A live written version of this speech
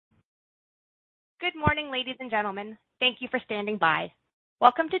Good morning, ladies and gentlemen. Thank you for standing by.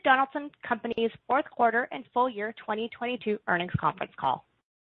 Welcome to Donaldson Company's fourth quarter and full year 2022 earnings conference call.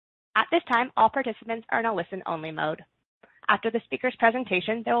 At this time, all participants are in a listen-only mode. After the speaker's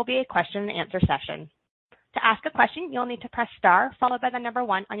presentation, there will be a question and answer session. To ask a question, you'll need to press star followed by the number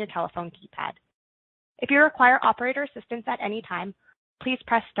 1 on your telephone keypad. If you require operator assistance at any time, please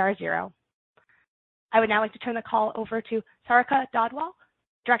press star 0. I would now like to turn the call over to Sarika Dhadwal,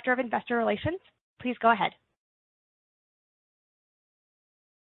 Director of Investor Relations. Please go ahead.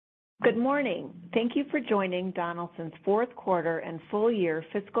 Good morning. Thank you for joining Donaldson's fourth quarter and full year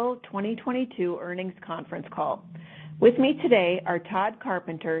fiscal 2022 earnings conference call. With me today are Tod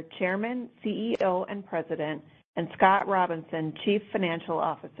Carpenter, Chairman, CEO, and President, and Scott Robinson, Chief Financial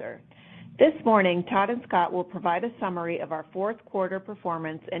Officer. This morning, Tod and Scott will provide a summary of our fourth quarter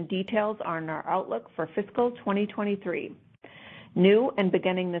performance and details on our outlook for fiscal 2023. New and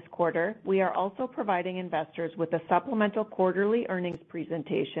beginning this quarter, we are also providing investors with a supplemental quarterly earnings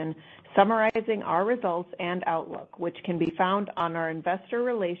presentation summarizing our results and outlook, which can be found on our investor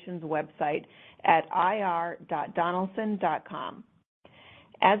relations website at ir.donaldson.com.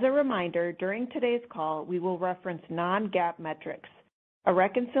 As a reminder, during today's call, we will reference non-GAAP metrics. A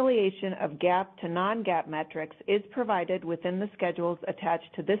reconciliation of GAAP to non-GAAP metrics is provided within the schedules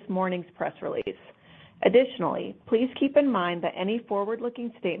attached to this morning's press release. Additionally, please keep in mind that any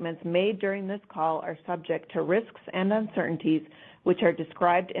forward-looking statements made during this call are subject to risks and uncertainties, which are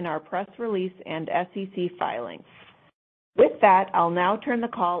described in our press release and SEC filings. With that, I'll now turn the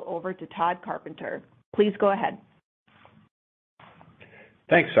call over to Tod Carpenter. Please go ahead.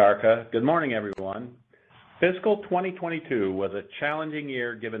 Thanks, Sarika. Good morning, everyone. Fiscal 2022 was a challenging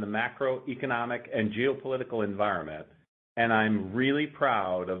year given the macroeconomic and geopolitical environment, and I'm really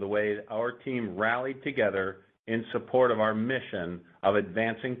proud of the way our team rallied together in support of our mission of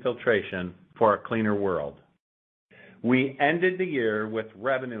advancing filtration for a cleaner world. We ended the year with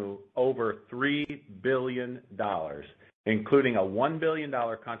revenue over $3 billion, including a $1 billion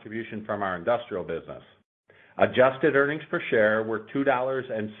contribution from our industrial business. Adjusted earnings per share were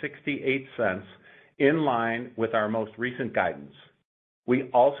 $2.68, in line with our most recent guidance. We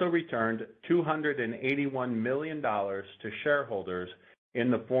also returned $281 million to shareholders in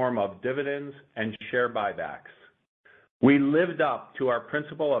the form of dividends and share buybacks. We lived up to our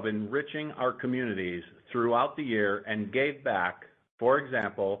principle of enriching our communities throughout the year and gave back, for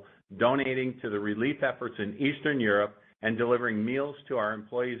example, donating to the relief efforts in Eastern Europe and delivering meals to our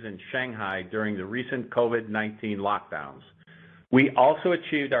employees in Shanghai during the recent COVID-19 lockdowns. We also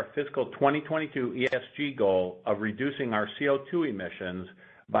achieved our fiscal 2022 ESG goal of reducing our CO2 emissions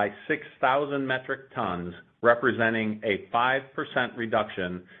by 6,000 metric tons, representing a 5%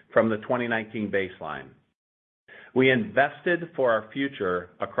 reduction from the 2019 baseline. We invested for our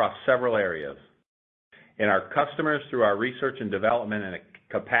future across several areas. In our customers through our research and development and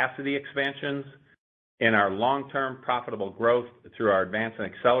capacity expansions, in our long-term profitable growth through our Advance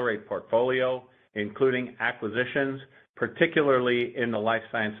and Accelerate portfolio, including acquisitions, particularly in the life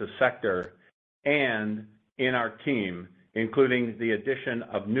sciences sector, and in our team, including the addition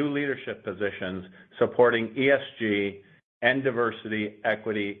of new leadership positions supporting ESG and diversity,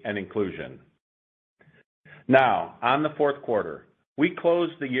 equity, and inclusion. Now, on the fourth quarter, we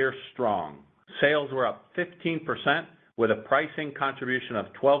closed the year strong. Sales were up 15% with a pricing contribution of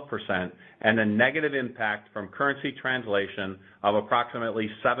 12% and a negative impact from currency translation of approximately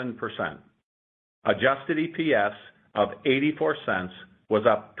 7%. Adjusted EPS of 84 cents was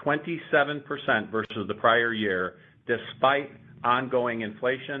up 27% versus the prior year, despite ongoing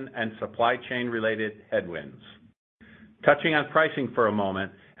inflation and supply chain related headwinds. Touching on pricing for a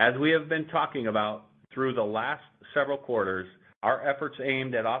moment, as we have been talking about through the last several quarters, our efforts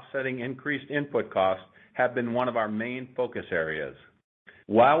aimed at offsetting increased input costs have been one of our main focus areas.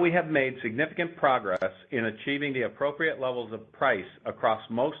 While we have made significant progress in achieving the appropriate levels of price across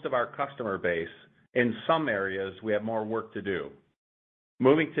most of our customer base, in some areas, we have more work to do.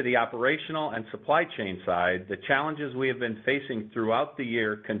 Moving to the operational and supply chain side, the challenges we have been facing throughout the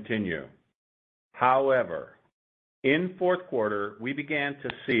year continue. However, in fourth quarter, we began to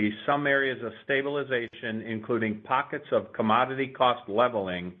see some areas of stabilization, including pockets of commodity cost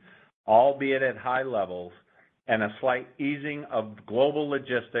leveling, albeit at high levels, and a slight easing of global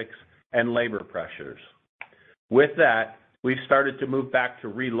logistics and labor pressures. With that, we've started to move back to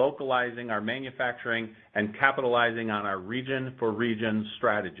relocalizing our manufacturing and capitalizing on our region-for-region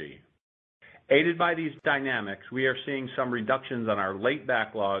strategy. Aided by these dynamics, we are seeing some reductions on our late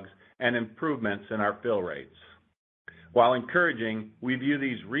backlogs and improvements in our fill rates. While encouraging, we view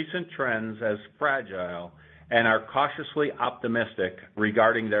these recent trends as fragile and are cautiously optimistic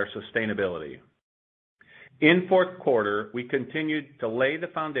regarding their sustainability. In fourth quarter, we continued to lay the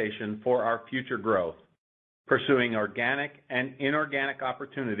foundation for our future growth, pursuing organic and inorganic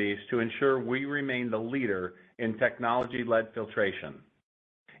opportunities to ensure we remain the leader in technology-led filtration.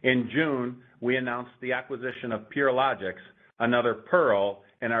 In June, we announced the acquisition of Purilogics, another pearl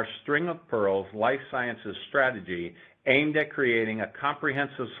in our string of pearls life sciences strategy aimed at creating a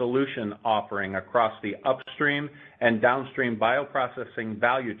comprehensive solution offering across the upstream and downstream bioprocessing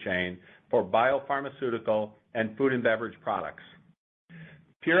value chain for biopharmaceutical and food and beverage products.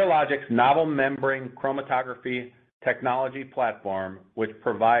 Purilogics' novel membrane chromatography technology platform, which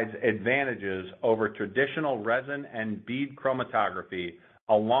provides advantages over traditional resin and bead chromatography,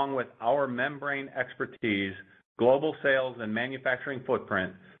 along with our membrane expertise, global sales, and manufacturing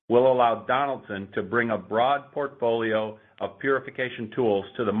footprint, will allow Donaldson to bring a broad portfolio of purification tools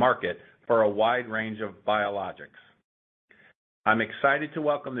to the market for a wide range of biologics. I'm excited to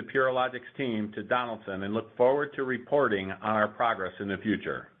welcome the Purilogics team to Donaldson and look forward to reporting on our progress in the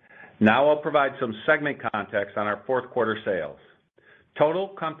future. Now I'll provide some segment context on our fourth quarter sales. Total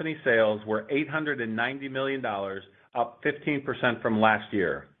company sales were $890 million, up 15% from last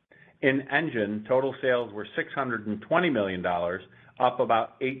year. In engine, total sales were $620 million, up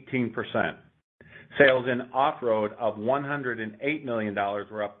about 18%. Sales in off-road of $108 million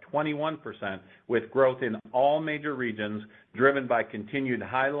were up 21%, with growth in all major regions driven by continued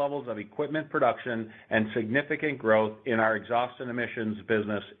high levels of equipment production and significant growth in our exhaust and emissions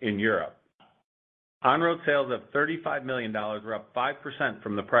business in Europe. On-road sales of $35 million were up 5%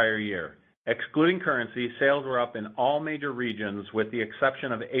 from the prior year. Excluding currency, sales were up in all major regions with the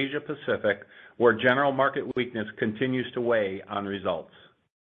exception of Asia Pacific, where general market weakness continues to weigh on results.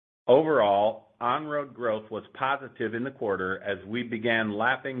 Overall, on-road growth was positive in the quarter as we began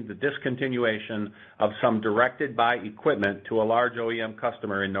lapping the discontinuation of some directed buy equipment to a large OEM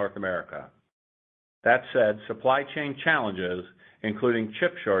customer in North America. That said, supply chain challenges, including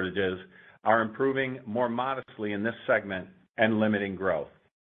chip shortages, are improving more modestly in this segment and limiting growth.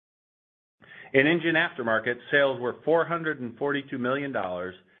 In engine aftermarket, sales were $442 million,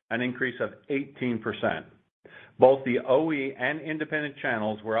 an increase of 18%. Both the OE and independent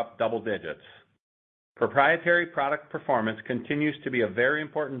channels were up double digits. Proprietary product performance continues to be a very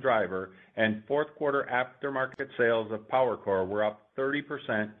important driver, and fourth quarter aftermarket sales of PowerCore were up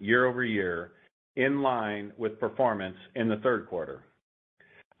 30% year over year, in line with performance in the third quarter.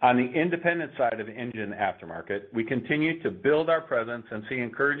 On the independent side of engine aftermarket, we continue to build our presence and see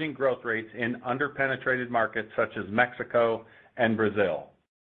encouraging growth rates in underpenetrated markets such as Mexico and Brazil.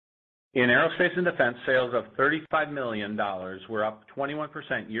 In aerospace and defense, sales of $35 million were up 21%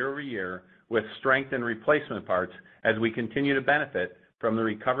 year over year, with strength in replacement parts as we continue to benefit from the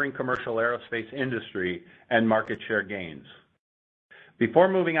recovering commercial aerospace industry and market share gains. Before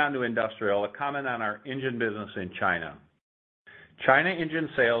moving on to industrial, a comment on our engine business in China. China engine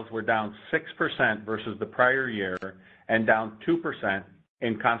sales were down 6% versus the prior year and down 2%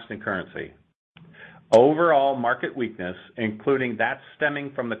 in constant currency. Overall market weakness, including that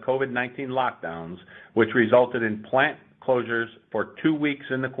stemming from the COVID-19 lockdowns, which resulted in plant closures for 2 weeks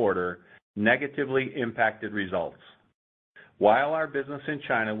in the quarter, negatively impacted results. While our business in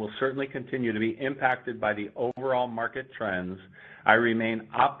China will certainly continue to be impacted by the overall market trends, I remain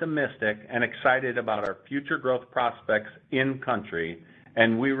optimistic and excited about our future growth prospects in country,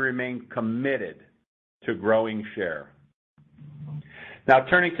 and we remain committed to growing share. Now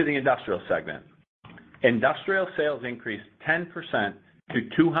turning to the industrial segment. Industrial sales increased 10%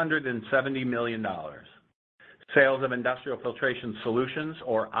 to $270 million. Sales of industrial filtration solutions,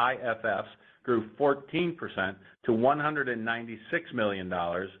 or IFS, grew 14% to $196 million,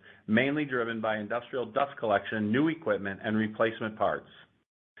 mainly driven by industrial dust collection, new equipment, and replacement parts.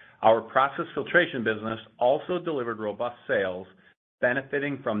 Our process filtration business also delivered robust sales,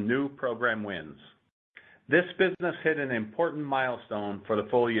 benefiting from new program wins. This business hit an important milestone for the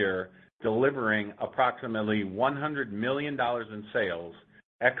full year, delivering approximately $100 million in sales,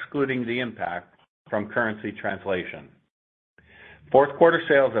 excluding the impact from currency translation. Fourth quarter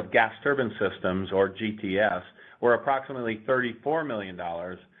sales of gas turbine systems, or GTS, were approximately $34 million,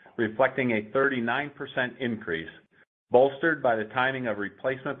 reflecting a 39% increase, bolstered by the timing of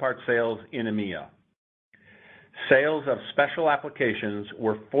replacement part sales in EMEA. Sales of special applications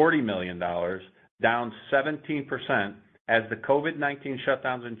were $40 million, down 17%, as the COVID-19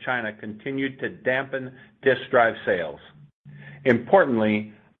 shutdowns in China continued to dampen disk drive sales.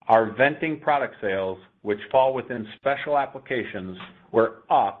 Importantly, our venting product sales, which fall within special applications, were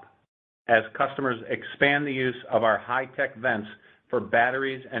up as customers expand the use of our high-tech vents for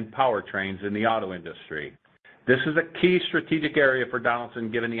batteries and powertrains in the auto industry. This is a key strategic area for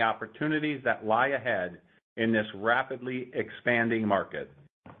Donaldson given the opportunities that lie ahead in this rapidly expanding market.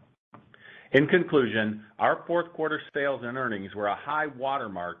 In conclusion, our fourth quarter sales and earnings were a high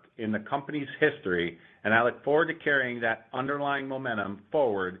watermark in the company's history, and I look forward to carrying that underlying momentum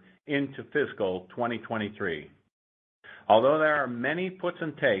forward into fiscal 2023. Although there are many puts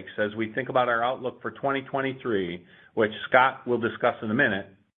and takes as we think about our outlook for 2023, which Scott will discuss in a minute,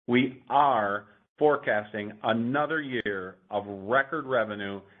 we are forecasting another year of record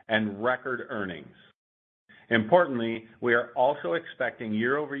revenue and record earnings. Importantly, we are also expecting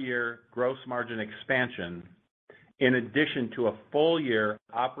year-over-year gross margin expansion in addition to a full-year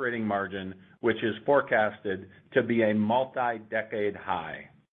operating margin, which is forecasted to be a multi-decade high.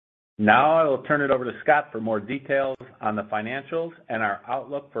 Now I will turn it over to Scott for more details on the financials and our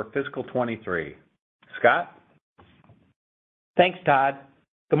outlook for fiscal 23. Scott? Thanks, Todd.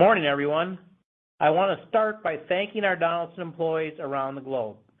 Good morning, everyone. I want to start by thanking our Donaldson employees around the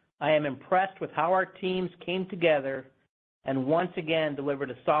globe. I am impressed with how our teams came together and once again delivered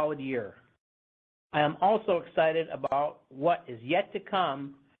a solid year. I am also excited about what is yet to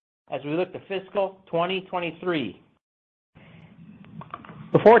come as we look to fiscal 2023.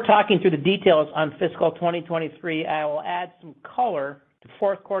 Before talking through the details on fiscal 2023, I will add some color to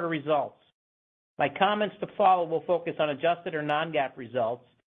fourth quarter results. My comments to follow will focus on adjusted or non-GAAP results,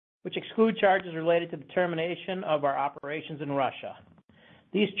 which exclude charges related to the termination of our operations in Russia.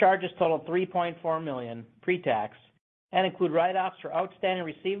 These charges total $3.4 million pre-tax and include write-offs for outstanding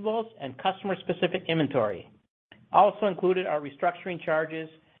receivables and customer-specific inventory. Also included are restructuring charges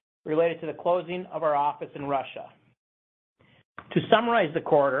related to the closing of our office in Russia. To summarize the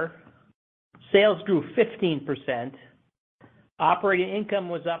quarter, sales grew 15%, operating income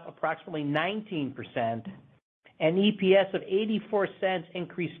was up approximately 19%, and EPS of 84 cents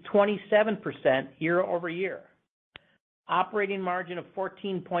increased 27% year over year. Operating margin of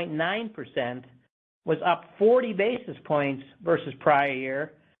 14.9% was up 40 basis points versus prior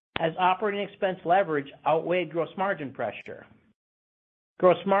year as operating expense leverage outweighed gross margin pressure.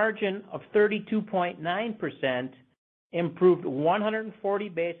 Gross margin of 32.9% improved 140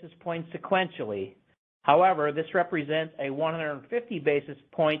 basis points sequentially. However, this represents a 150 basis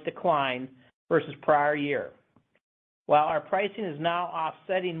point decline versus prior year. While our pricing is now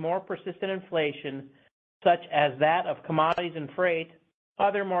offsetting more persistent inflation, such as that of commodities and freight,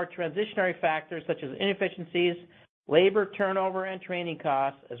 other more transitionary factors such as inefficiencies, labor turnover and training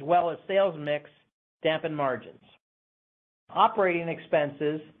costs, as well as sales mix, dampen margins. Operating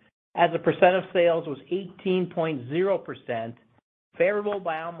expenses as a percent of sales was 18.0%, favorable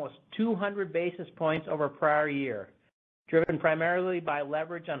by almost 200 basis points over prior year, driven primarily by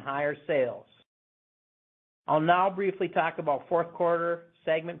leverage on higher sales. I'll now briefly talk about fourth quarter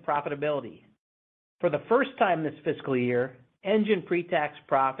segment profitability. For the first time this fiscal year, engine pre-tax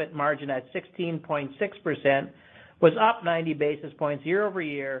profit margin at 16.6% was up 90 basis points year over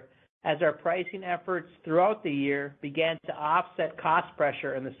year as our pricing efforts throughout the year began to offset cost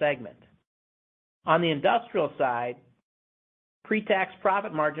pressure in the segment. On the industrial side, pre-tax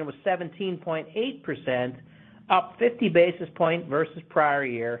profit margin was 17.8%, up 50 basis points versus prior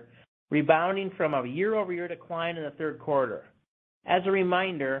year, rebounding from a year-over-year decline in the third quarter. As a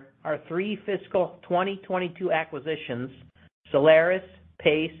reminder, our three fiscal 2022 acquisitions, Solaris,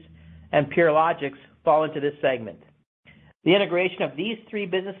 Pace, and Purilogics, fall into this segment. The integration of these three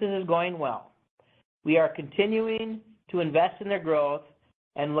businesses is going well. We are continuing to invest in their growth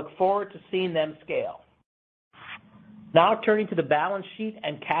and look forward to seeing them scale. Now turning to the balance sheet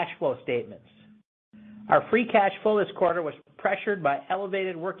and cash flow statements. Our free cash flow this quarter was pressured by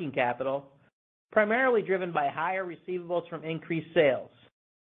elevated working capital, primarily driven by higher receivables from increased sales.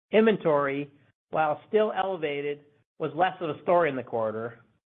 Inventory, while still elevated, was less of a story in the quarter.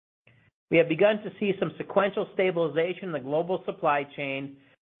 We have begun to see some sequential stabilization in the global supply chain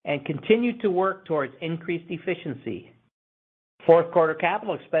and continue to work towards increased efficiency. Fourth quarter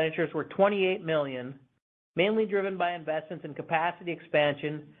capital expenditures were $28 million, mainly driven by investments in capacity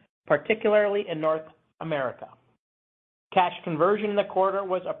expansion, particularly in North America. Cash conversion in the quarter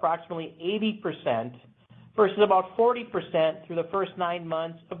was approximately 80% versus about 40% through the first 9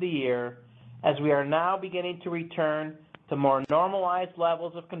 months of the year, as we are now beginning to return to more normalized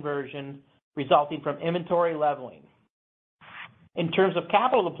levels of conversion resulting from inventory leveling. In terms of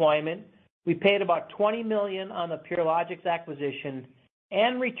capital deployment, we paid about $20 million on the Purilogics acquisition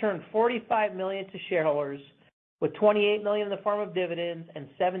and returned $45 million to shareholders, with $28 million in the form of dividends and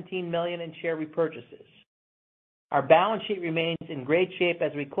 $17 million in share repurchases. Our balance sheet remains in great shape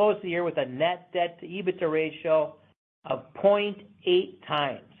as we close the year with a net debt to EBITDA ratio of 0.8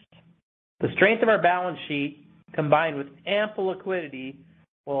 times. The strength of our balance sheet, combined with ample liquidity,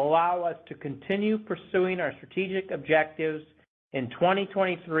 will allow us to continue pursuing our strategic objectives in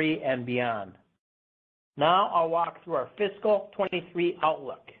 2023 and beyond. Now I'll walk through our fiscal 23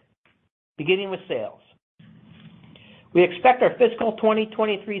 outlook, beginning with sales. We expect our fiscal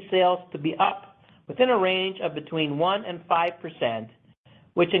 2023 sales to be up within a range of between 1% and 5%,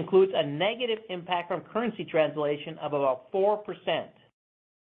 which includes a negative impact from currency translation of about 4%.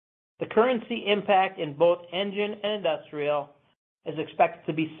 The currency impact in both engine and industrial is expected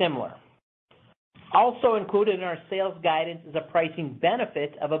to be similar. Also included in our sales guidance is a pricing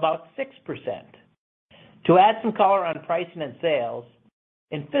benefit of about 6%. To add some color on pricing and sales,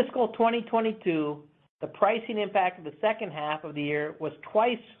 in fiscal 2022, the pricing impact of the second half of the year was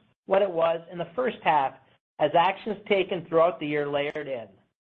twice what it was in the first half as actions taken throughout the year layered in.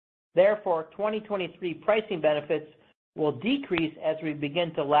 Therefore, 2023 pricing benefits will decrease as we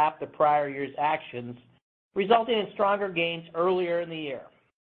begin to lap the prior year's actions, resulting in stronger gains earlier in the year.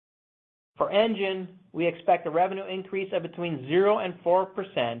 For engine, we expect a revenue increase of between 0 and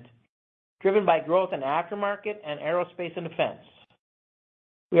 4%, driven by growth in aftermarket and aerospace and defense.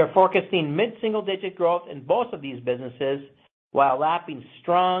 We are forecasting mid-single-digit growth in both of these businesses while lapping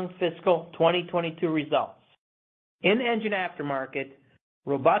strong fiscal 2022 results. In engine aftermarket,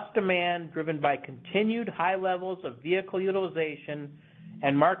 robust demand driven by continued high levels of vehicle utilization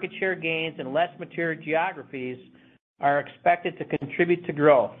and market share gains in less mature geographies are expected to contribute to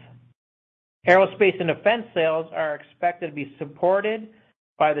growth. Aerospace and defense sales are expected to be supported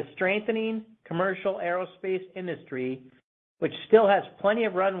by the strengthening commercial aerospace industry, which still has plenty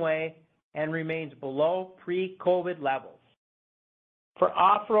of runway and remains below pre-COVID levels. For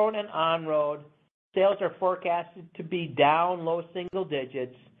off-road and on-road, sales are forecasted to be down low single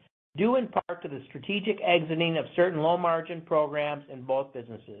digits, due in part to the strategic exiting of certain low-margin programs in both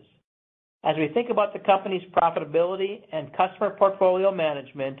businesses. As we think about the company's profitability and customer portfolio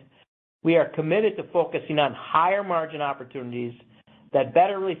management, we are committed to focusing on higher margin opportunities that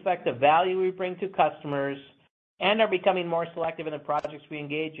better reflect the value we bring to customers and are becoming more selective in the projects we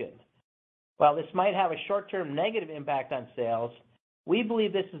engage in. While this might have a short-term negative impact on sales, we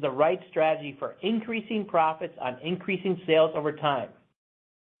believe this is the right strategy for increasing profits on increasing sales over time.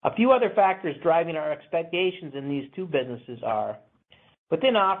 A few other factors driving our expectations in these two businesses are: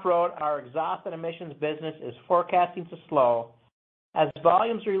 within off-road, our exhaust and emissions business is forecasting to slow as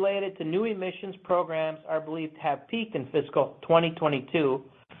volumes related to new emissions programs are believed to have peaked in fiscal 2022,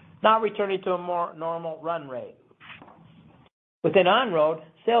 now returning to a more normal run rate. Within on-road,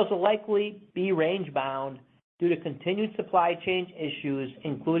 sales will likely be range-bound due to continued supply chain issues,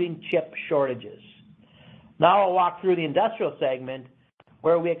 including chip shortages. Now I'll walk through the industrial segment,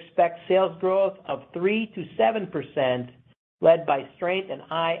 where we expect sales growth of 3 to 7%, led by strength in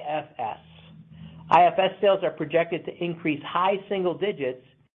IFS. IFS sales are projected to increase high single digits,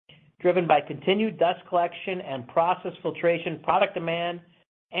 driven by continued dust collection and process filtration product demand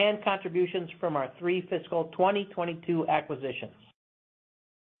and contributions from our 3 fiscal 2022 acquisitions.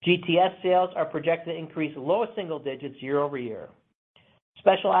 GTS sales are projected to increase low single digits year over year.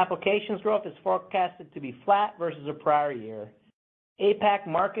 Special applications growth is forecasted to be flat versus the prior year. APAC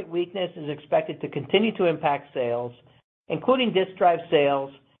market weakness is expected to continue to impact sales, including disk drive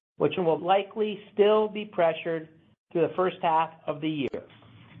sales, which will likely still be pressured through the first half of the year.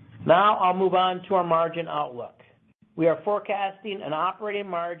 Now I'll move on to our margin outlook. We are forecasting an operating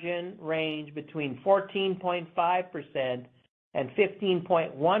margin range between 14.5% and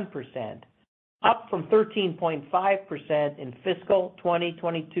 15.1%, up from 13.5% in fiscal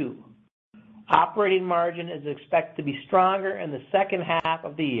 2022. Operating margin is expected to be stronger in the second half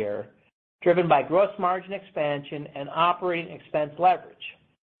of the year, driven by gross margin expansion and operating expense leverage.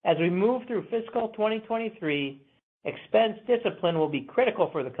 As we move through fiscal 2023, expense discipline will be critical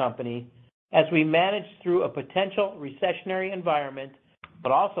for the company as we manage through a potential recessionary environment,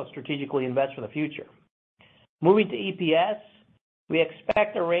 but also strategically invest for the future. Moving to EPS, we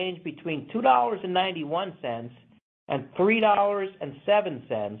expect a range between $2.91 and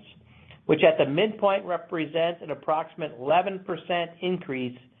 $3.07, which at the midpoint represents an approximate 11%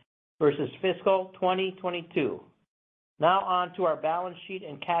 increase versus fiscal 2022. Now on to our balance sheet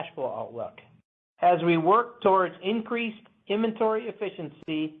and cash flow outlook. As we work towards increased inventory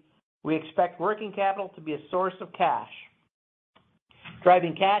efficiency, we expect working capital to be a source of cash,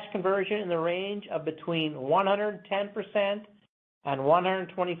 driving cash conversion in the range of between 110% and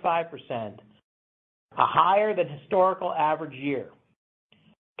 125%, a higher than historical average year.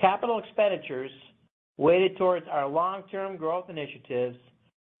 Capital expenditures, weighted towards our long-term growth initiatives,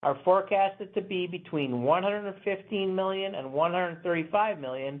 are forecasted to be between $115 million and $135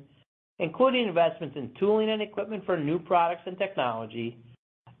 million, including investments in tooling and equipment for new products and technology,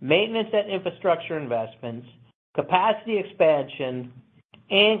 maintenance and infrastructure investments, capacity expansion,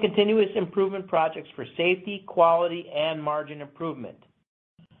 and continuous improvement projects for safety, quality, and margin improvement.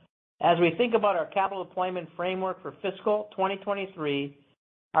 As we think about our capital deployment framework for fiscal 2023,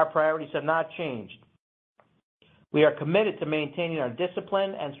 our priorities have not changed. We are committed to maintaining our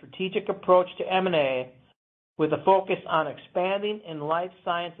discipline and strategic approach to M&A with a focus on expanding in life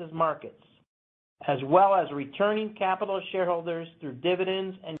sciences markets, as well as returning capital to shareholders through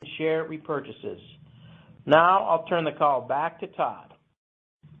dividends and share repurchases. Now I'll turn the call back to Todd.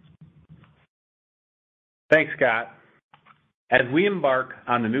 Thanks, Scott. As we embark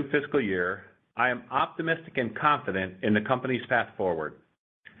on the new fiscal year, I am optimistic and confident in the company's path forward.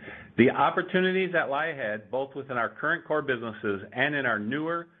 The opportunities that lie ahead, both within our current core businesses and in our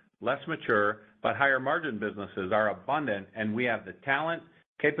newer, less mature, but higher margin businesses are abundant, and we have the talent,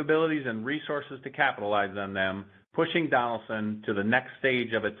 capabilities, and resources to capitalize on them, pushing Donaldson to the next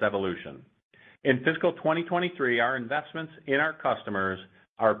stage of its evolution. In fiscal 2023, our investments in our customers,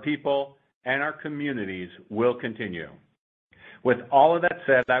 our people, and our communities will continue. With all of that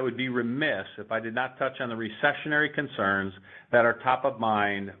said, I would be remiss if I did not touch on the recessionary concerns that are top of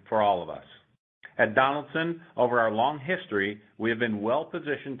mind for all of us. At Donaldson, over our long history, we have been well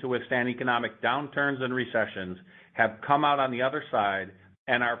positioned to withstand economic downturns and recessions, have come out on the other side,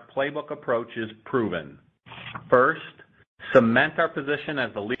 and our playbook approach is proven. First, cement our position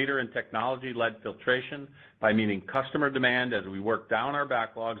as the leader in technology-led filtration by meeting customer demand as we work down our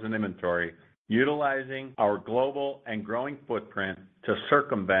backlogs and inventory, utilizing our global and growing footprint to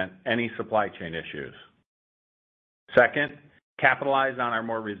circumvent any supply chain issues. Second, capitalize on our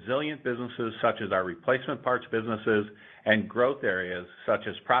more resilient businesses such as our replacement parts businesses and growth areas such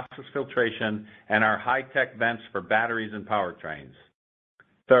as process filtration and our high-tech vents for batteries and powertrains.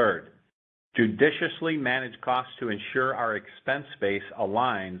 Third, judiciously manage costs to ensure our expense base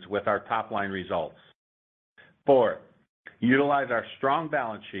aligns with our top-line results. Fourth, utilize our strong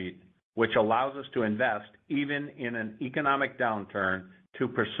balance sheet, which allows us to invest even in an economic downturn to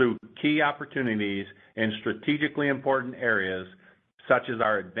pursue key opportunities in strategically important areas such as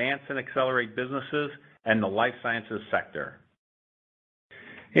our advance and accelerate businesses and the life sciences sector.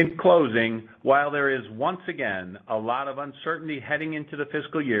 In closing, while there is once again a lot of uncertainty heading into the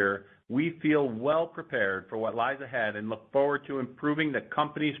fiscal year, we feel well prepared for what lies ahead and look forward to improving the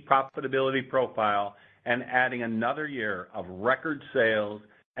company's profitability profile and adding another year of record sales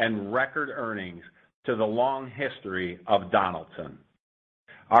and record earnings to the long history of Donaldson.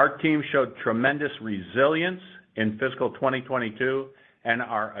 Our team showed tremendous resilience in fiscal 2022, and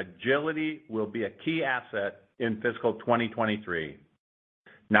our agility will be a key asset in fiscal 2023.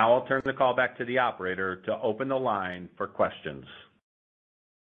 Now I'll turn the call back to the operator to open the line for questions.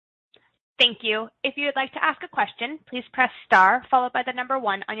 Thank you. If you would like to ask a question, please press star followed by the number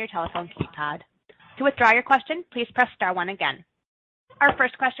 1 on your telephone keypad. To withdraw your question, please press star 1 again. Our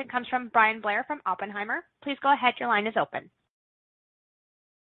first question comes from Bryan Blair from Oppenheimer. Please go ahead. Your line is open.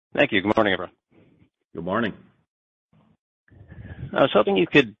 Thank you. Good morning, everyone. Good morning. I was hoping you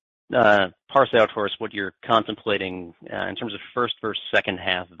could parse out for us what you're contemplating in terms of first versus second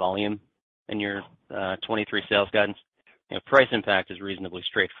half volume in your 23 sales guidance. You know, price impact is reasonably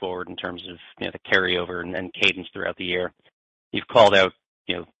straightforward in terms of, you know, the carryover and cadence throughout the year. You've called out,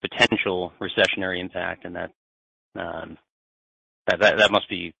 you know, potential recessionary impact, and that must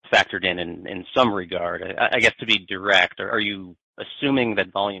be factored in some regard. I guess, to be direct, are you assuming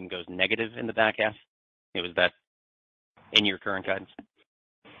that volume goes negative in the back half? Was that in your current guidance?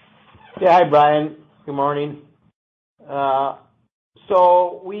 Yeah. Hi, Brian. Good morning.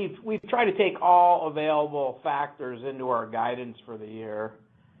 So we've tried to take all available factors into our guidance for the year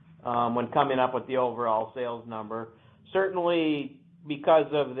when coming up with the overall sales number. Certainly, because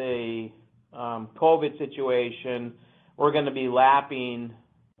of the COVID situation, we're going to be lapping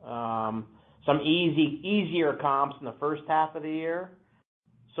some easier comps in the first half of the year.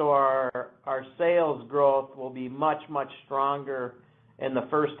 So our sales growth will be much stronger in the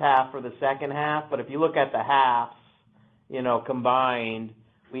first half or the second half. But if you look at the halves, you know, combined,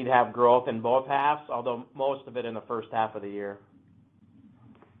 we'd have growth in both halves, although most of it in the first half of the year.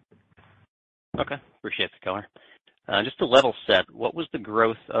 Okay. Appreciate the color. Just to level set, what was the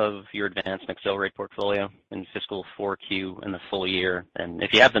growth of your Advance and Accelerate portfolio in fiscal 4Q and the full year? And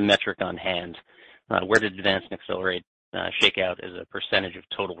if you have the metric on hand, where did Advance and Accelerate shake out as a percentage of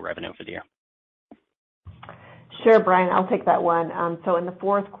total revenue for the year? Sure, Brian, I'll take that one. So in the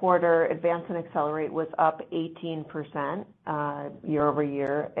fourth quarter, Advance and Accelerate was up 18% year over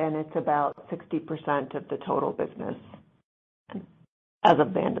year, and it's about 60% of the total business as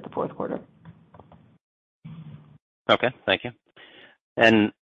of the end of the fourth quarter. Okay, thank you.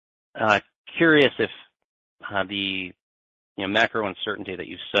 And Curious if the macro uncertainty that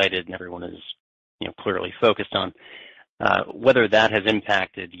you cited and everyone is clearly focused on, whether that has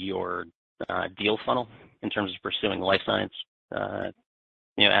impacted your deal funnel in terms of pursuing life science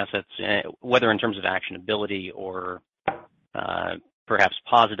assets, whether in terms of actionability or perhaps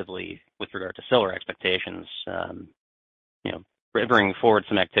positively with regard to seller expectations, bringing forward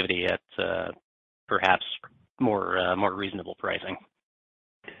some activity at perhaps more reasonable pricing.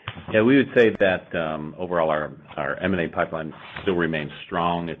 Yeah, we would say that overall our M&A pipeline still remains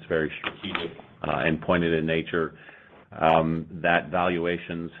strong. It's very strategic and pointed in nature. That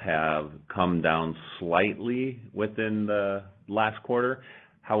valuations have come down slightly within the last quarter.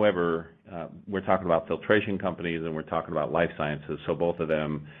 However, we're talking about filtration companies and we're talking about life sciences, so both of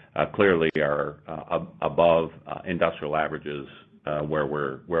them clearly are above industrial averages where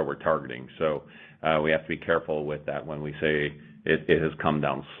we're targeting. So we have to be careful with that when we say it has come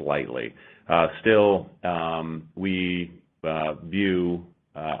down slightly. Still, we view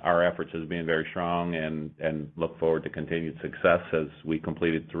our efforts as being very strong and look forward to continued success as we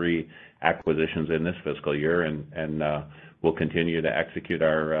completed 3 acquisitions in this fiscal year, and we'll continue to execute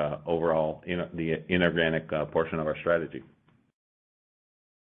our overall the inorganic portion of our strategy.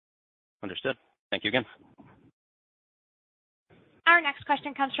 Understood. Thank you again. Our next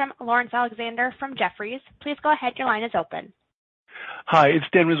question comes from Lawrence Alexander from Jefferies. Please go ahead. Your line is open. Hi, it's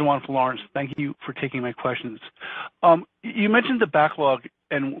Dan Rizwan for Lawrence. Thank you for taking my questions. You mentioned the backlog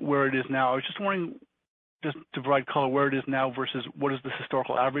and where it is now. I was just wondering, just to provide color, where it is now versus what is the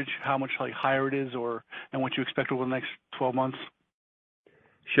historical average, how much higher it is, and what you expect over the next 12 months?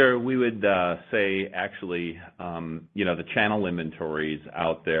 Sure. We would say actually, the channel inventories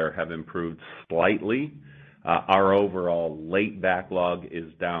out there have improved slightly. Our overall late backlog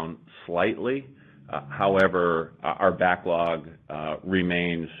is down slightly. However, our backlog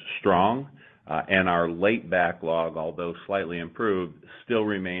remains strong, and our late backlog, although slightly improved, still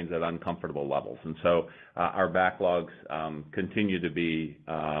remains at uncomfortable levels. And so our backlogs continue to be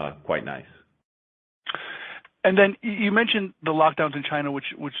quite nice. And then you mentioned the lockdowns in China, which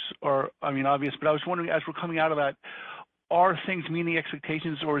are, obvious, but I was wondering, as we're coming out of that, are things meeting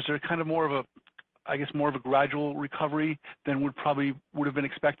expectations, or is there kind of more of a gradual recovery than would have been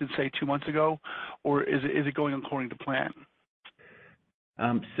expected, say, 2 months ago, or is it going according to plan?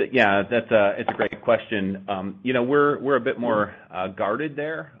 It's a great question. We're a bit more guarded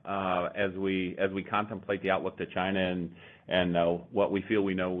there as we contemplate the outlook to China and what we feel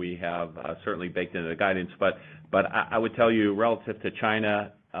we have certainly baked into the guidance. But I would tell you, relative to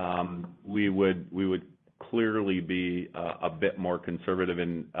China, we would clearly be a bit more conservative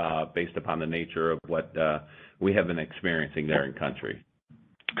based upon the nature of what we have been experiencing there in country.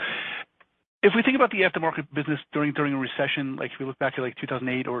 If we think about the aftermarket business during a recession, like if we look back to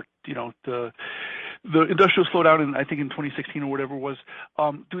 2008 or the industrial slowdown in, I think, in 2016 or whatever it was,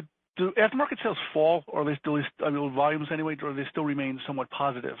 do aftermarket sales fall, or are they still volumes anyway, or do they still remain somewhat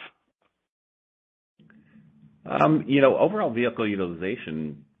positive? Overall vehicle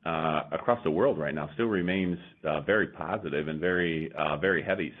utilization across the world right now still remains very positive and very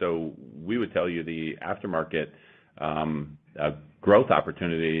heavy. So we would tell you the aftermarket growth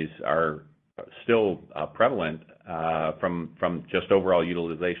opportunities are still prevalent from just overall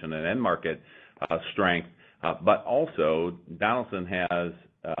utilization and end market strength. But also, Donaldson has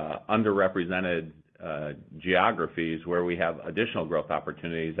underrepresented geographies where we have additional growth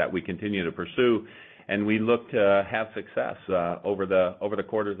opportunities that we continue to pursue, and we look to have success over the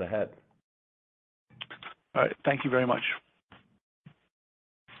quarters ahead. All right. Thank you very much.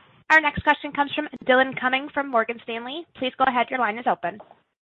 Our next question comes from Dylan Cumming from Morgan Stanley. Please go ahead. Your line is open.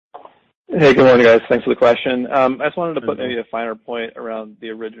 Hey, good morning, guys. Thanks for the question. I just wanted to put maybe a finer point around the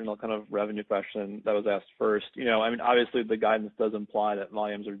original kind of revenue question that was asked first. Obviously the guidance does imply that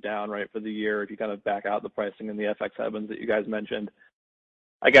volumes are down, right, for the year if you kind of back out the pricing and the FX headwinds that you guys mentioned.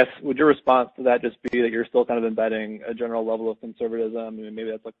 I guess, would your response to that just be that you're still kind of embedding a general level of conservatism? Maybe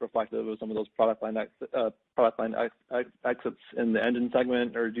that's reflective of some of those product line exits in the engine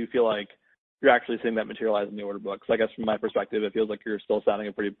segment, or do you feel like you're actually seeing that materialize in the order books? I guess from my perspective, it feels like you're still sounding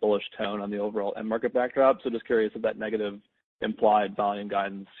a pretty bullish tone on the overall end market backdrop. So just curious if that negative implied volume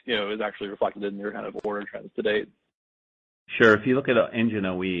guidance, is actually reflected in your kind of order trends to date. Sure. If you look at engine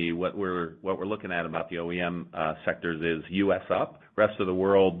OE, what we're looking at about the OEM sectors is U.S. up, rest of the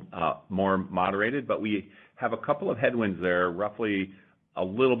world more moderated, but we have a couple of headwinds there, roughly a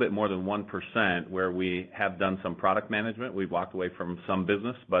little bit more than 1%, where we have done some product management. We've walked away from some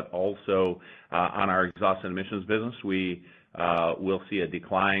business, but also on our exhaust and emissions business, we we'll see a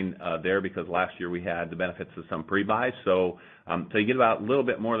decline there because last year we had the benefits of some pre-buys. So you get about a little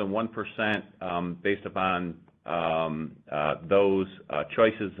bit more than 1% based upon those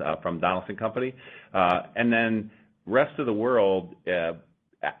choices from Donaldson Company. And then rest of the world,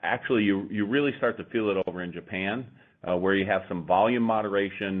 actually you really start to feel it over in Japan, where you have some volume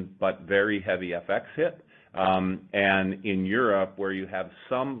moderation but very heavy FX hit. And in Europe, where you have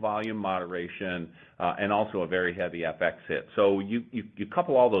some volume moderation and also a very heavy FX hit. So you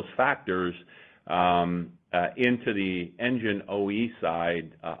couple all those factors into the engine OE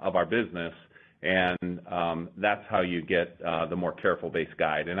side of our business, and that's how you get the more careful base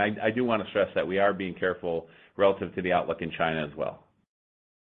guide. And I do want to stress that we are being careful relative to the outlook in China as well.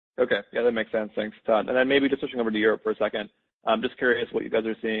 Okay, yeah, that makes sense. Thanks, Todd. And then maybe just switching over to Europe for a second. I'm just curious what you guys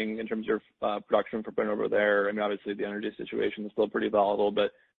are seeing in terms of your production footprint over there. I mean, obviously the energy situation is still pretty volatile,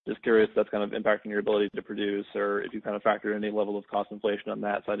 but just curious if that's kind of impacting your ability to produce, or if you kind of factor in any level of cost inflation on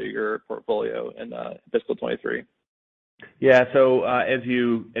that side of your portfolio in fiscal 23. Yeah, so as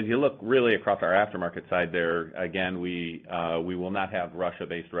you look really across our aftermarket side there, again, we will not have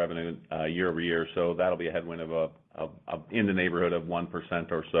Russia-based revenue year over year, so that'll be a headwind of in the neighborhood of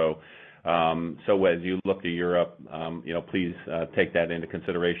 1% or so. So as you look to Europe, please take that into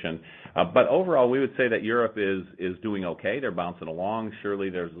consideration. But overall, we would say that Europe is doing okay. They're bouncing along.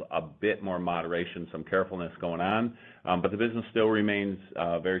 Surely there's a bit more moderation, some carefulness going on, but the business still remains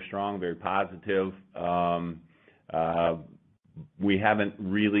very strong, very positive. We haven't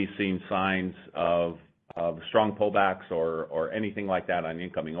really seen signs of strong pullbacks or anything like that on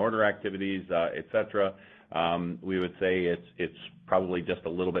incoming order activities, et cetera. We would say it's probably just a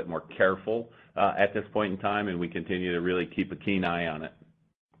little bit more careful at this point in time, and we continue to really keep a keen eye on it.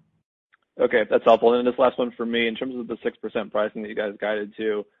 Okay, that's helpful. And then this last one for me, in terms of the 6% pricing that you guys guided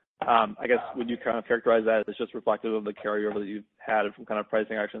to, I guess would you kind of characterize that as just reflective of the carryover that you've had from kind of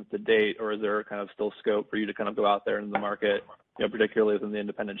pricing actions to date, or is there kind of still scope for you to kind of go out there into the market, particularly within the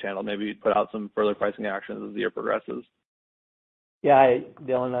independent channel, maybe put out some further pricing actions as the year progresses? Yeah, hi,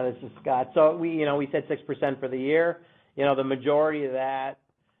 Dylan, this is Scott. So we said 6% for the year. The majority of that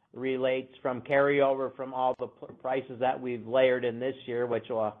relates from carryover from all the prices that we've layered in this year, which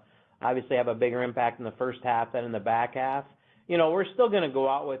will obviously have a bigger impact in the first half than in the back half. We're still going to go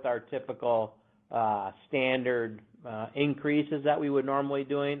out with our typical standard increases that we would normally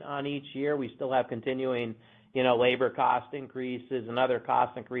doing on each year. We still have continuing, labor cost increases and other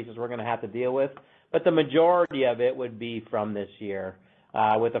cost increases we're going to have to deal with. But the majority of it would be from this year,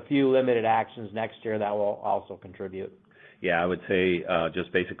 with a few limited actions next year that will also contribute. Yeah, I would say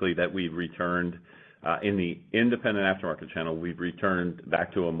just basically that we've returned in the independent aftermarket channel, we've returned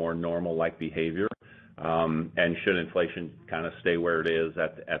back to a more normal-like behavior. And should inflation kind of stay where it is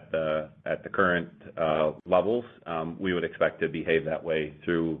at the current levels, we would expect to behave that way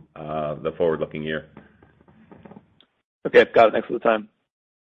through the forward-looking year. Okay, got it. Thanks for the time.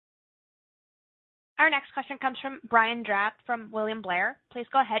 Our next question comes from Brian Drab from William Blair. Please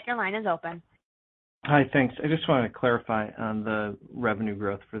go ahead. Your line is open. Hi, thanks. I just wanted to clarify on the revenue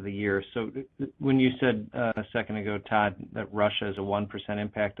growth for the year. So when you said a second ago, Todd, that Russia is a 1%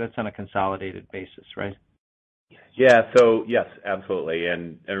 impact, that's on a consolidated basis, right? Yeah, so yes, absolutely.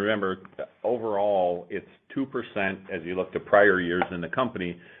 And remember, overall, it's 2% as you look to prior years in the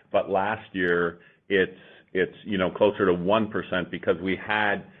company, but last year it's closer to 1% because we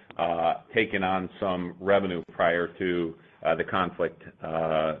had taken on some revenue prior to the conflict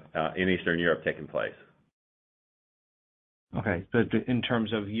in Eastern Europe taking place. Okay, but in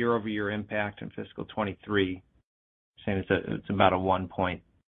terms of year-over-year impact in fiscal 23, saying it's about a 1-point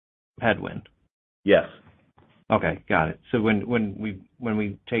headwind. Yes. Okay, got it. So when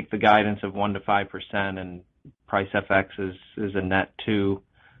we take the guidance of 1 to 5% and price FX is a net 2,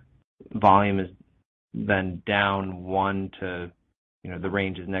 volume is then down 1 to, the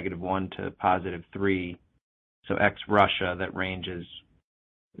range is -1 to +3. So ex Russia, that range is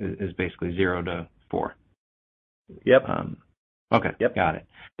basically 0 to 4. Yep. Okay. Yep. Got it.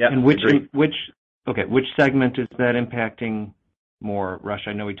 Yep. And which segment is that impacting more?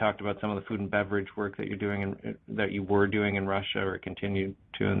 Russia. I know we talked about some of the food and beverage work that you were doing in Russia or continue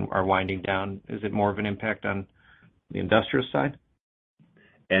to and are winding down. Is it more of an impact on the industrial side?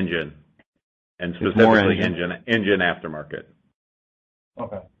 Engine, and specifically engine aftermarket.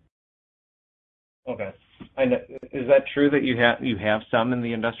 Okay. And is that true that you have some in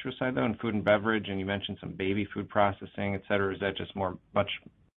the industrial side though, in food and beverage, and you mentioned some baby food processing, et cetera? Is that just much,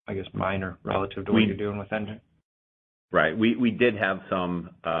 I guess, minor relative to what you're doing with engine? Right. We did have some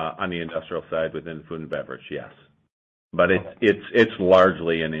on the industrial side within food and beverage, yes, but it's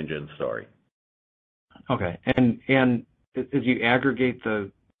largely an engine story. Okay, and as you aggregate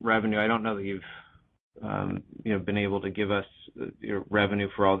the revenue, I don't know that you've been able to give us your revenue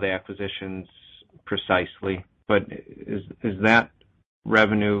for all the acquisitions precisely, but is that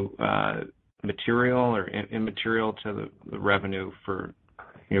revenue material or immaterial to the revenue for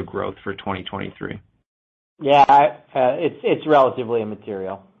growth for 2023? Yeah, it's relatively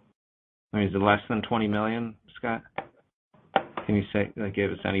immaterial. I mean, is it less than $20 million, Scott? Can you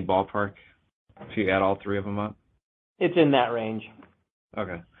give us any ballpark if you add all three of them up? It's in that range.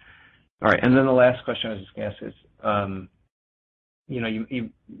 Okay. All right. And then the last question I was just going to ask is,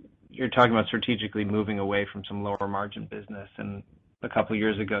 you're talking about strategically moving away from some lower margin business, and a couple of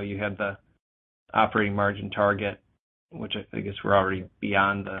years ago you had the operating margin target, which I guess we're already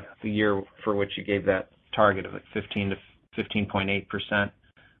beyond the year for which you gave that target of 15 to 15.8%.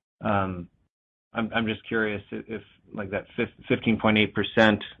 I'm just curious if that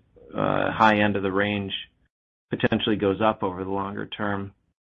 15.8% high end of the range potentially goes up over the longer term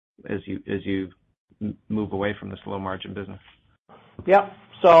as you move away from this low margin business. Yep.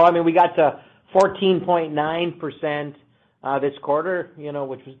 So we got to 14.9% this quarter,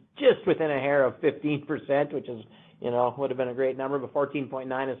 which was just within a hair of 15%, which is would have been a great number, but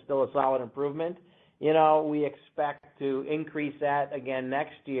 14.9 is still a solid improvement. We expect to increase that again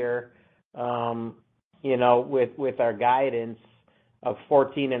next year, with our guidance of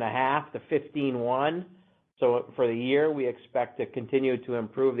 14.5 to 15.1. So for the year, we expect to continue to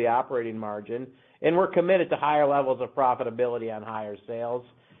improve the operating margin, and we're committed to higher levels of profitability on higher sales.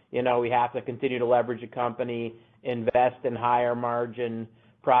 We have to continue to leverage the company, invest in higher margin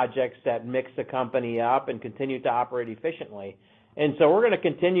projects that mix the company up, and continue to operate efficiently. And so we're going to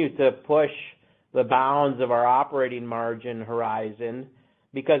continue to push the bounds of our operating margin horizon,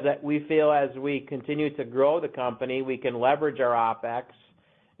 because we feel as we continue to grow the company, we can leverage our OPEX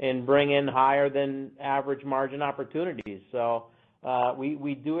and bring in higher than average margin opportunities. So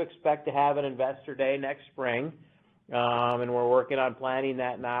we do expect to have an investor day next spring, and we're working on planning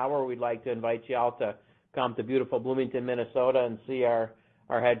that now, where we'd like to invite you all to come to beautiful Bloomington, Minnesota, and see our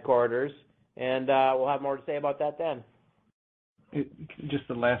headquarters, and we'll have more to say about that then. Just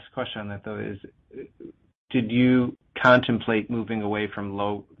the last question on that, though, is did you contemplate moving away from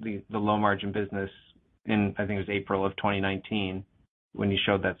the low margin business in, I think it was April of 2019 when you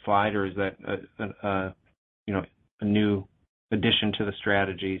showed that slide, or is that a new addition to the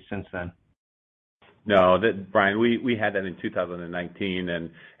strategy since then? No, Brian, we had that in 2019,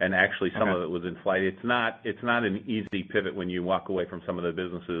 and actually some of it was in flight. It's not an easy pivot when you walk away from some of the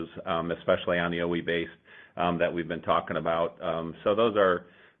businesses, especially on the OE base that we've been talking about. So those are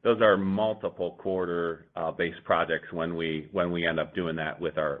multiple quarter based projects when we end up doing that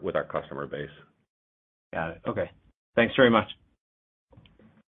with our customer base. Got it. Okay. Thanks very much.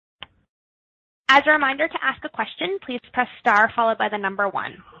 As a reminder, to ask a question, please press star followed by the number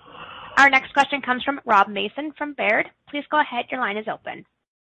 1. Our next question comes from Rob Mason from Baird. Please go ahead. Your line is open.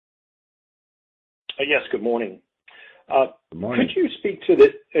 Yes, good morning. Good morning. Could you speak to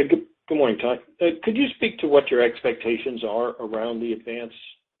good morning, Todd. Could you speak to what your expectations are around the Advance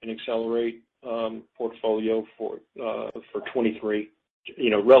and Accelerate portfolio for 23,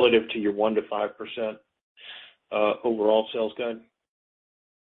 relative to your 1 to 5% overall sales guide?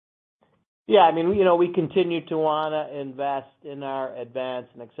 Yeah, we continue to want to invest in our Advance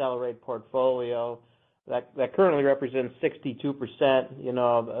and Accelerate portfolio that currently represents 62%,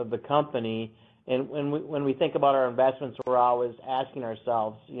 of the company. And when we think about our investments, we're always asking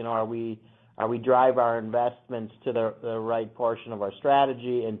ourselves, are we drive our investments to the right portion of our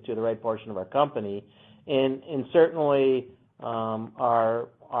strategy and to the right portion of our company? And certainly our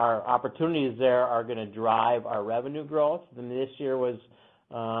opportunities there are going to drive our revenue growth. And this year was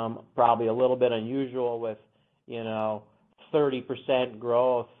probably a little bit unusual with 30%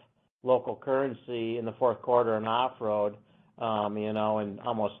 growth local currency in the fourth quarter in off-road, and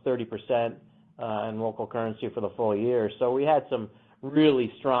almost 30% in local currency for the full year. So we had some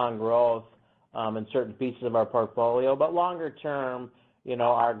really strong growth in certain pieces of our portfolio, but longer term,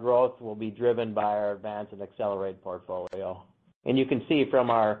 our growth will be driven by our Advance and Accelerate portfolio. And you can see from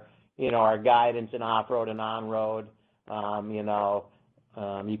our guidance in off-road and on-road,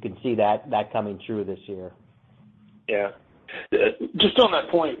 you can see that coming true this year. Yeah. Just on that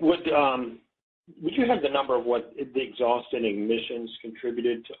point, would you have the number of what the exhaust and emissions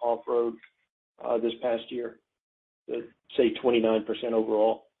contributed to off-road this past year? Say 29%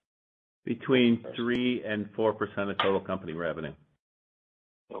 overall? Between 3 and 4% of total company revenue.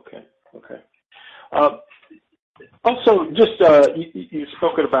 Okay. Also, just you've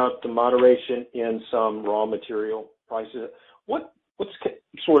spoken about the moderation in some raw material prices. What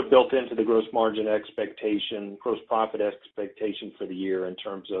sort of built into the gross margin expectation, gross profit expectation for the year in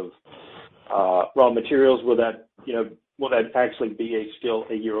terms of raw materials? Will that actually be still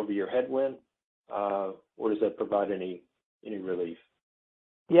a year-over-year headwind, or does that provide any relief?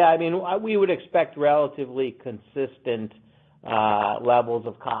 Yeah, I mean, we would expect relatively consistent levels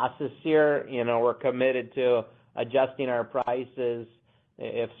of costs this year. We're committed to adjusting our prices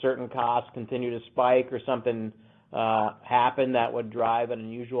if certain costs continue to spike or something happen that would drive an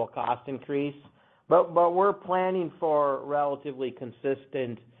unusual cost increase. But we're planning for relatively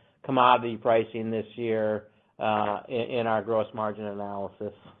consistent commodity pricing this year in our gross margin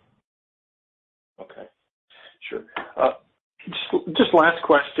analysis. Okay, sure. Just last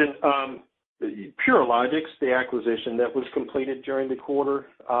question. Purologics, the acquisition that was completed during the quarter.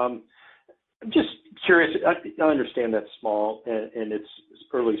 I'm just curious. I understand that's small and it's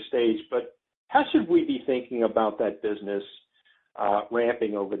early stage, but how should we be thinking about that business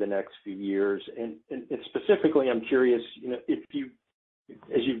ramping over the next few years? And specifically, I'm curious,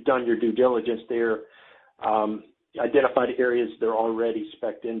 as you've done your due diligence there, identified areas they're already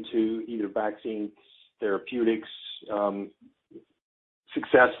spec'd into, either vaccines, therapeutics,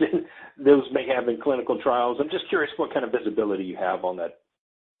 success those may have in clinical trials. I'm just curious what kind of visibility you have on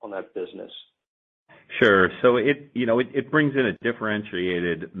that business. Sure. So it brings in a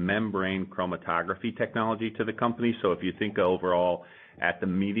differentiated membrane chromatography technology to the company. So if you think overall at the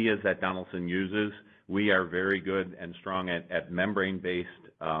medias that Donaldson uses, we are very good and strong at membrane-based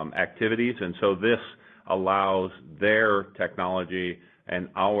activities, and so this allows their technology and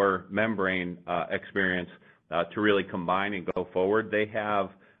our membrane experience to really combine and go forward. They have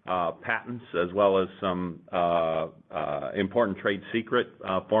patents as well as some important trade secret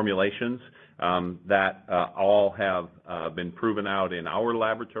formulations that all have been proven out in our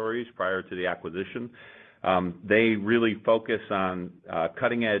laboratories prior to the acquisition. They really focus on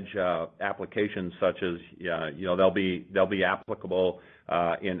cutting-edge applications such as they'll be applicable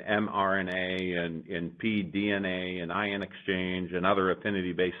in mRNA and in pDNA and ion exchange and other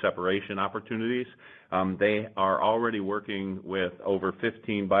affinity-based separation opportunities. They are already working with over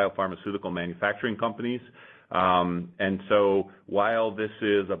 15 biopharmaceutical manufacturing companies. And so while this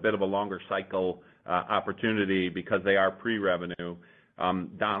is a bit of a longer cycle opportunity because they are pre-revenue,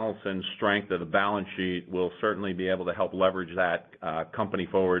 Donaldson's strength of the balance sheet will certainly be able to help leverage that company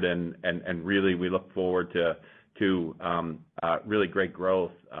forward, and really we look forward to really great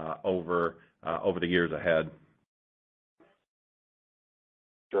growth over the years ahead.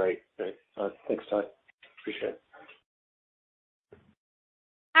 Great. Thanks, Todd. Appreciate it.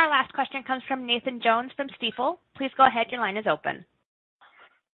 Our last question comes from Nathan Jones from Stifel. Please go ahead. Your line is open.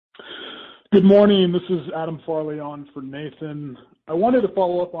 Good morning. This is Adam Farley on for Nathan. I wanted to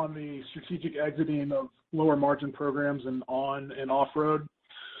follow up on the strategic exiting of lower margin programs and on and off-road.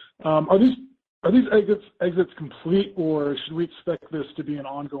 Are these exits complete, or should we expect this to be an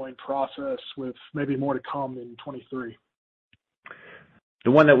ongoing process with maybe more to come in 23?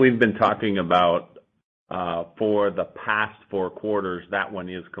 The one that we've been talking about for the past 4 quarters, that one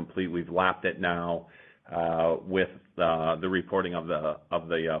is complete. We've lapped it now with the reporting of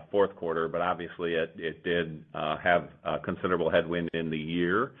the fourth quarter, but obviously it did have a considerable headwind in the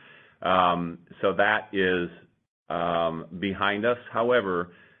year. So that is behind us.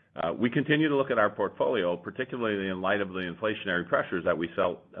 However, we continue to look at our portfolio, particularly in light of the inflationary pressures that we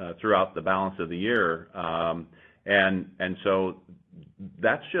felt throughout the balance of the year. And so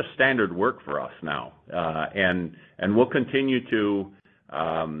that's just standard work for us now. And we'll continue to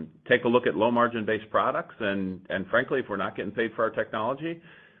take a look at low margin based products, and frankly, if we're not getting paid for our technology,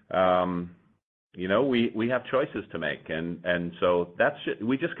 we have choices to make, and so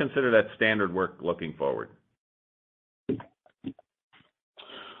we just consider that standard work looking forward.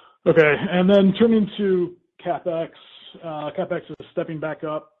 Okay, and then turning to CapEx. CapEx is stepping back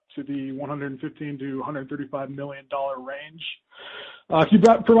up to the $115 to $135 million range. Can you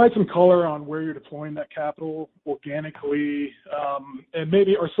provide some color on where you're deploying that capital organically? And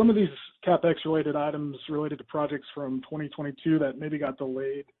maybe are some of these CapEx-related items related to projects from 2022 that maybe got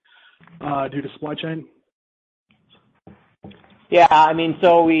delayed due to supply chain? Yeah, I mean,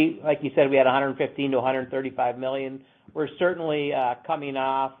 so like you said, we had $115 to $135 million. We're certainly coming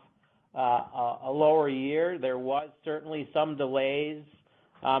off a lower year. There was certainly some delays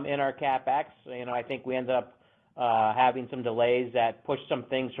in our CapEx. I think we ended up having some delays that pushed some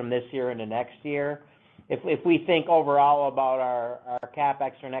things from this year into next year. If we think overall about our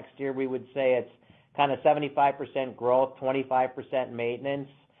CapEx for next year, we would say it's kind of 75% growth, 25% maintenance.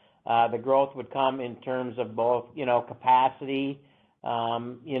 The growth would come in terms of both, capacity,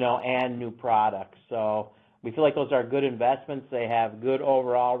 and new products. So We feel like those are good investments. They have good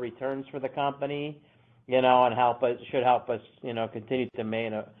overall returns for the company, and should help us, continue to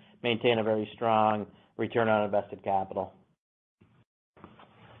maintain a very strong return on invested capital.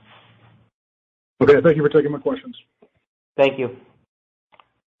 Okay, thank you for taking my questions. Thank you.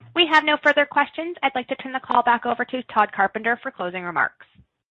 We have no further questions. I'd like to turn the call back over to Todd Carpenter for closing remarks.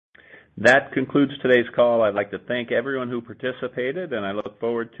 That concludes today's call. I'd like to thank everyone who participated, and I look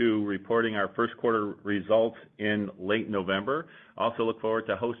forward to reporting our first quarter results in late November. Also look forward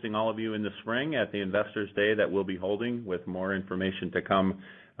to hosting all of you in the spring at the Investors Day that we'll be holding, with more information to come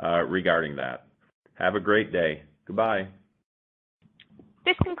regarding that. Have a great day. Goodbye.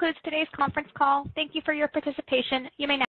 This concludes today's conference call. Thank you for your participation. You may now